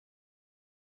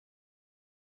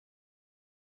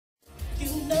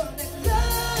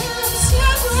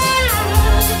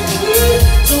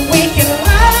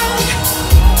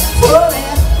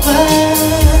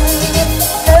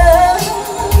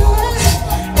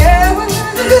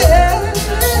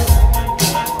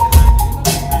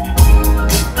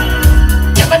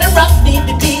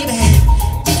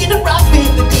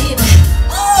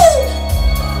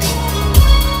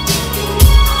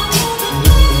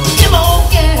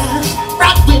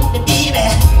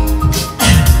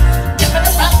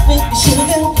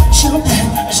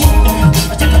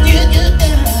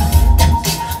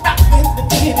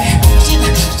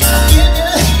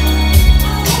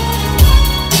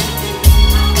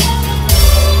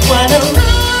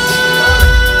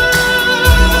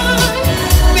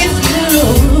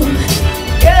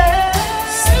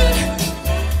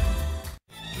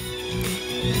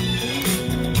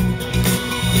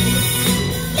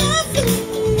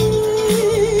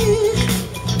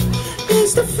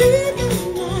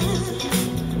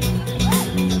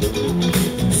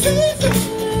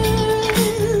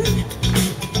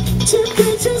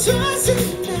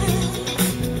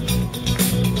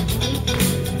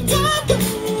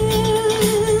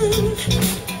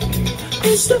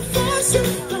It's the force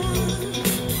of love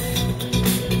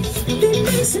that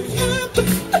makes it happen.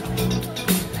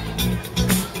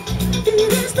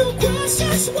 There's no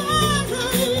questions why.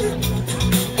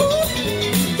 Oh,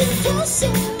 the force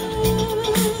of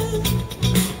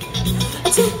I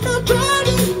take my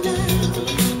body now,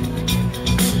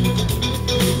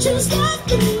 just like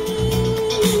me,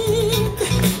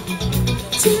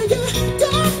 till you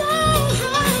don't know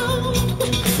how.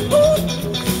 Oh,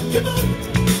 come on,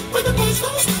 when the voice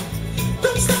goes,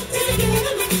 don't stop till you get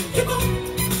it. Come on,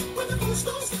 when the voice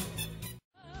goes.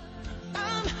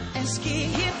 I'm asking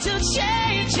him to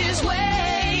change his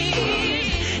way,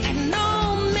 and no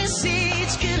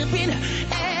message could have been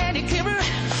any clearer.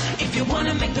 If you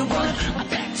wanna make the run, my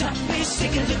back top face,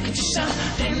 take a look at yourself,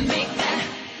 then make that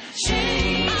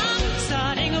change. I'm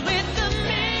starting with the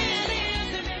man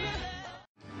in the mirror.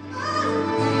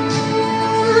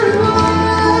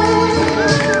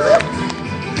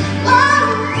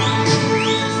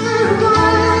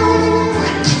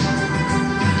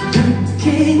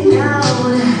 Looking out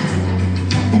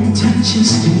and touch a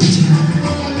stranger,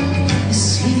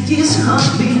 see his heart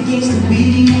begins to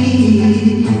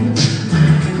beat.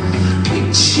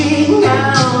 Reaching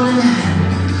out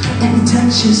and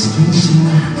touch a stranger,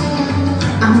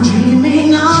 I'm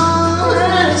dreaming on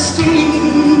the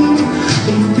street.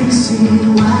 Been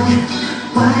fixing why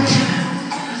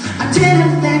I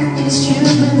didn't think it's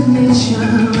human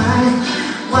nature.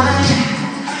 Why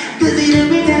does it ever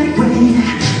be that way?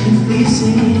 Been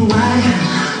fixing why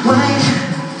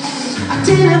I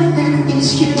didn't think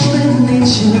it's human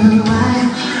nature.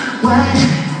 Why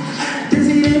does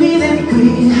it ever be that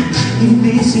way? Been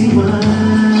fixing why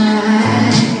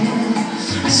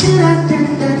I should have done.